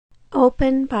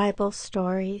Open Bible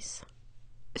Stories.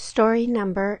 Story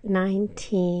number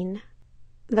 19.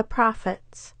 The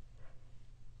Prophets.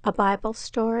 A Bible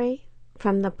story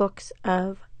from the books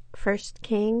of 1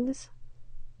 Kings,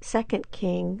 2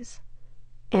 Kings,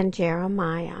 and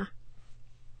Jeremiah.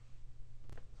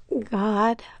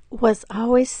 God was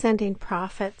always sending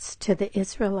prophets to the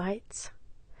Israelites.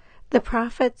 The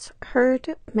prophets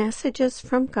heard messages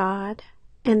from God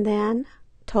and then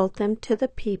told them to the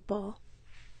people.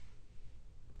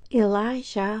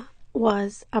 Elijah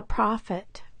was a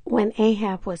prophet when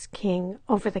Ahab was king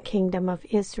over the kingdom of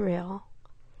Israel.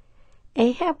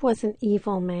 Ahab was an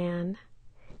evil man.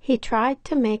 He tried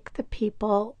to make the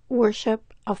people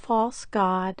worship a false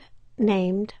god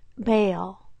named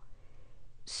Baal.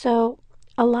 So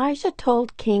Elijah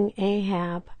told King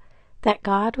Ahab that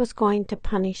God was going to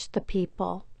punish the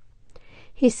people.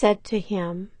 He said to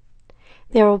him,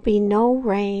 "There will be no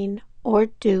rain or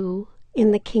dew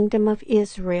in the kingdom of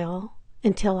Israel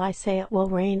until I say it will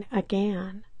rain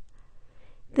again."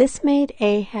 This made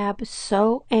Ahab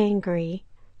so angry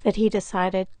that he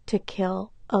decided to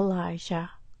kill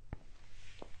Elijah.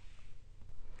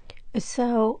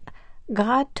 So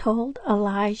God told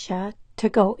Elijah to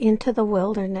go into the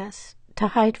wilderness to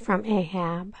hide from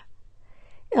Ahab.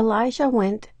 Elijah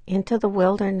went into the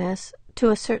wilderness to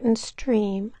a certain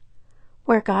stream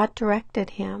where God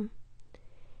directed him.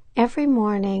 Every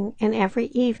morning and every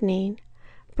evening,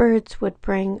 birds would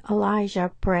bring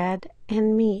Elijah bread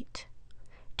and meat.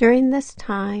 During this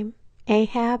time,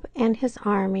 Ahab and his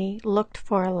army looked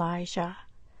for Elijah,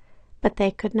 but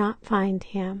they could not find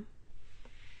him.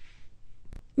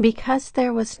 Because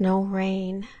there was no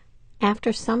rain,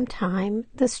 after some time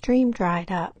the stream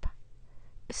dried up.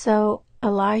 So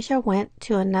Elijah went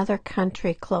to another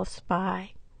country close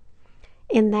by.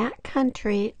 In that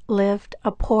country lived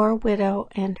a poor widow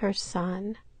and her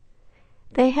son.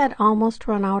 They had almost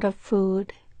run out of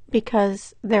food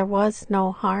because there was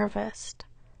no harvest.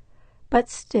 But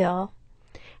still,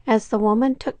 as the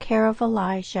woman took care of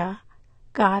Elijah,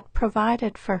 God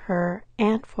provided for her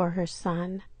and for her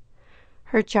son.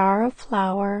 Her jar of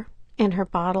flour and her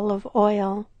bottle of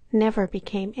oil never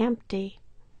became empty.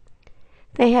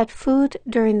 They had food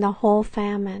during the whole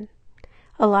famine.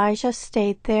 Elijah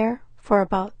stayed there for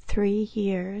about 3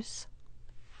 years.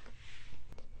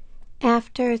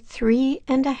 After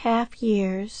 3.5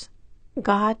 years,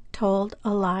 God told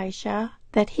Elijah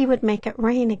that he would make it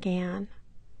rain again.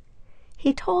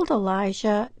 He told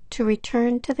Elijah to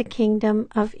return to the kingdom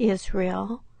of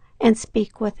Israel and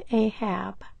speak with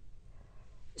Ahab.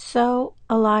 So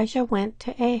Elijah went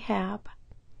to Ahab.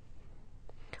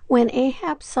 When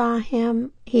Ahab saw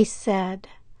him, he said,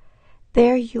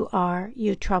 "There you are,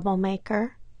 you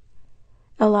troublemaker."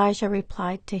 Elijah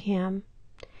replied to him,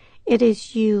 "It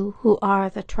is you who are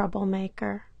the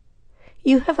troublemaker.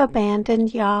 You have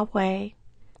abandoned Yahweh.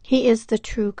 He is the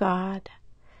true God.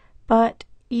 But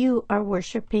you are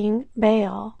worshiping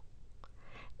Baal.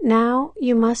 Now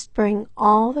you must bring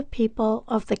all the people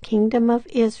of the kingdom of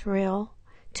Israel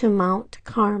to Mount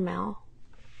Carmel."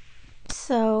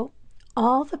 So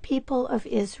all the people of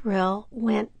Israel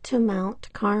went to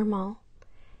Mount Carmel.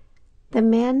 The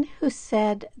men who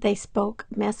said they spoke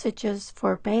messages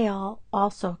for Baal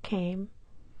also came.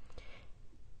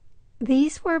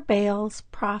 These were Baal's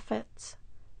prophets.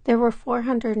 There were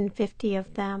 450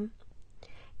 of them.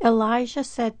 Elijah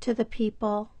said to the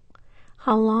people,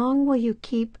 "How long will you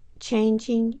keep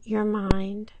changing your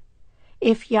mind?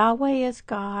 If Yahweh is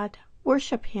God,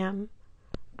 worship him.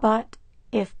 But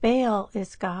if Baal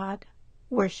is God,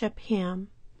 worship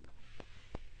him."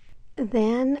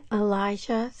 Then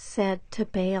Elijah said to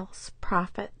Baal's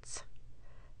prophets,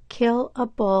 "Kill a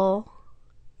bull,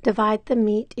 divide the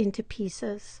meat into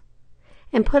pieces,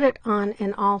 and put it on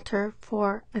an altar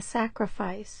for a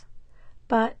sacrifice,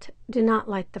 but do not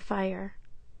light the fire.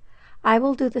 I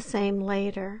will do the same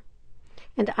later,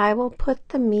 and I will put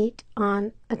the meat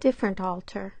on a different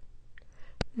altar.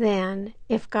 Then,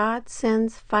 if God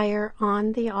sends fire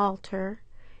on the altar,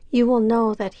 you will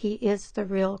know that he is the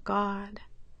real God."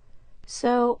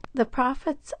 So the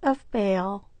prophets of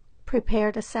Baal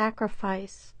prepared a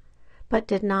sacrifice, but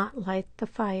did not light the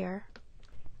fire.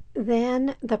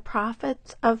 Then the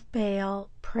prophets of Baal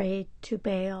prayed to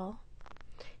Baal,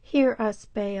 "Hear us,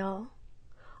 Baal."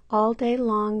 All day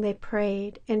long they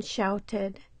prayed and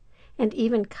shouted, and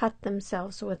even cut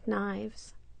themselves with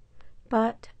knives.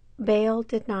 But Baal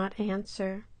did not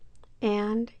answer,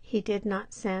 and he did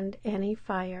not send any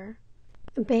fire.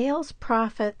 Baal's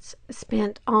prophets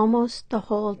spent almost the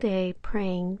whole day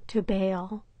praying to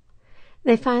Baal.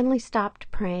 They finally stopped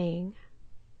praying.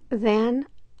 Then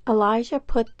Elijah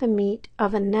put the meat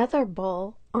of another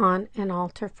bull on an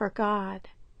altar for God.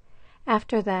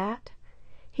 After that,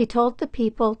 he told the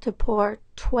people to pour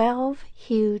 12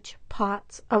 huge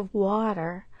pots of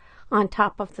water on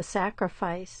top of the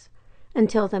sacrifice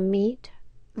until the meat,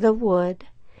 the wood,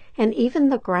 and even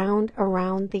the ground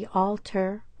around the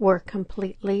altar were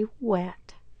completely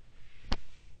wet.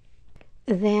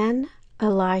 Then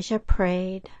Elijah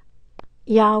prayed,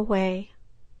 "Yahweh,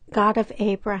 God of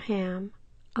Abraham,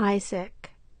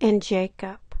 Isaac, and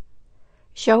Jacob,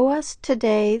 show us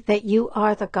today that you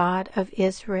are the God of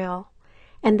Israel,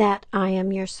 and that I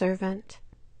am your servant.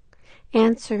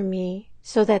 Answer me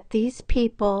so that these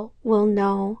people will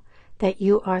know that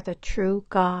you are the true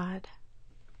God."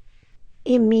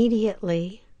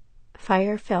 Immediately,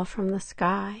 fire fell from the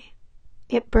sky.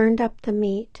 It burned up the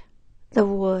meat, the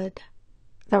wood,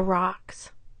 the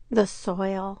rocks, the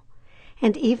soil,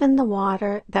 and even the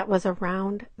water that was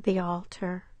around the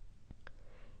altar.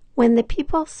 When the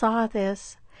people saw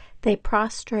this, they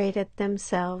prostrated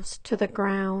themselves to the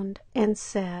ground and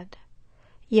said,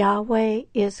 "Yahweh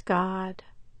is God,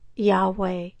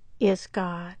 Yahweh is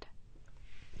God."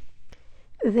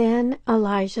 Then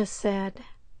Elijah said,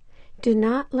 "Do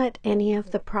not let any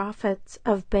of the prophets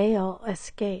of Baal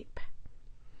escape."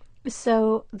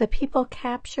 So the people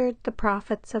captured the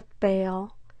prophets of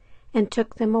Baal and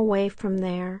took them away from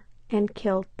there and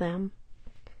killed them.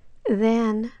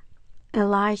 Then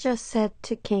Elijah said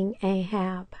to King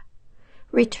Ahab,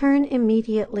 "Return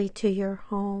immediately to your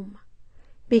home,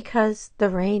 because the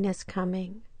rain is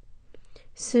coming."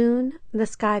 Soon the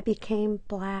sky became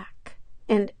black,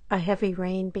 and a heavy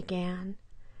rain began.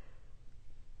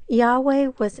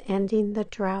 Yahweh was ending the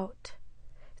drought.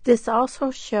 This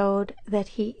also showed that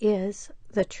he is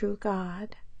the true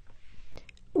God.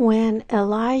 When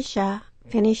Elijah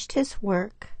finished his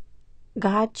work,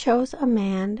 God chose a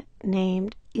man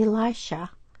named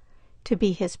Elisha to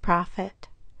be his prophet.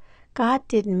 God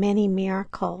did many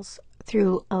miracles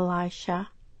through Elisha.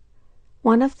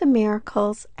 One of the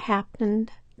miracles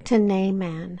happened to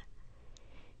Naaman.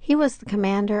 He was the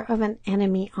commander of an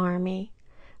enemy army,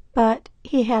 but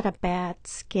he had a bad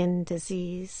skin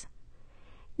disease.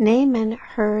 Naaman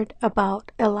heard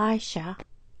about Elisha,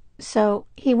 so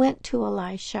he went to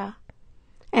Elisha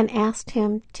and asked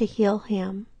him to heal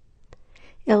him.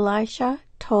 Elisha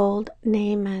told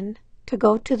Naaman to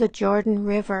go to the Jordan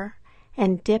River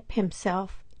and dip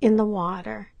himself in the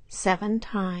water 7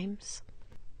 times.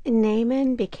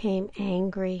 Naaman became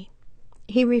angry.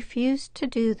 He refused to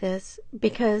do this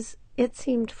because it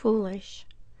seemed foolish.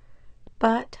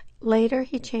 But later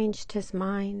he changed his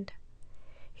mind.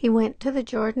 He went to the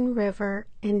Jordan River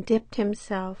and dipped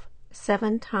himself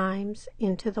 7 times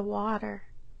into the water.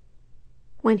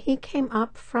 When he came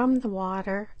up from the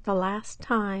water the last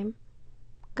time,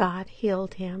 God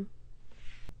healed him.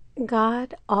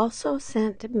 God also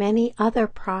sent many other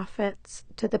prophets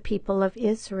to the people of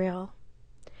Israel.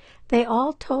 They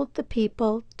all told the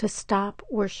people to stop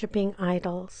worshiping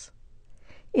idols.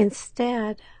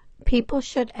 Instead, people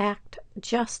should act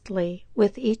justly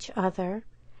with each other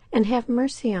and have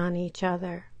mercy on each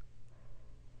other.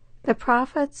 The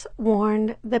prophets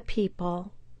warned the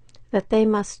people that they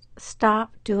must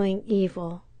stop doing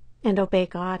evil and obey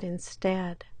God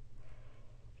instead.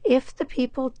 If the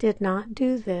people did not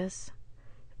do this,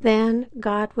 then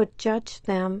God would judge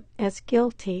them as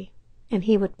guilty and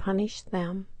he would punish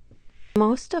them.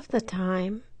 Most of the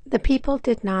time, the people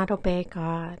did not obey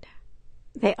God.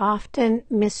 They often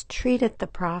mistreated the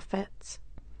prophets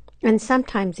and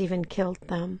sometimes even killed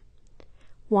them.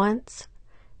 Once,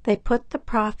 they put the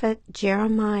prophet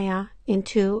Jeremiah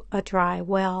into a dry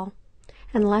well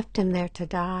and left him there to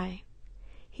die.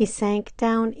 He sank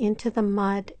down into the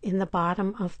mud in the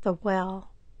bottom of the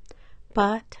well.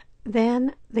 But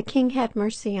then the king had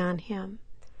mercy on him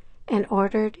and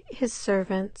ordered his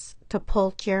servants to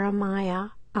pull Jeremiah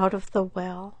out of the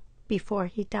well before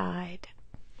he died.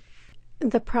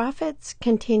 The prophets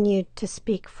continued to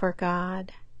speak for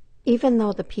God, even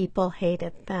though the people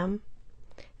hated them.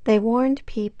 They warned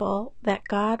people that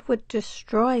God would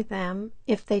destroy them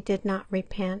if they did not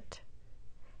repent.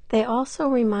 They also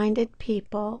reminded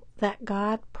people that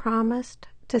God promised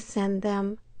to send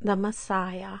them the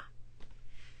Messiah.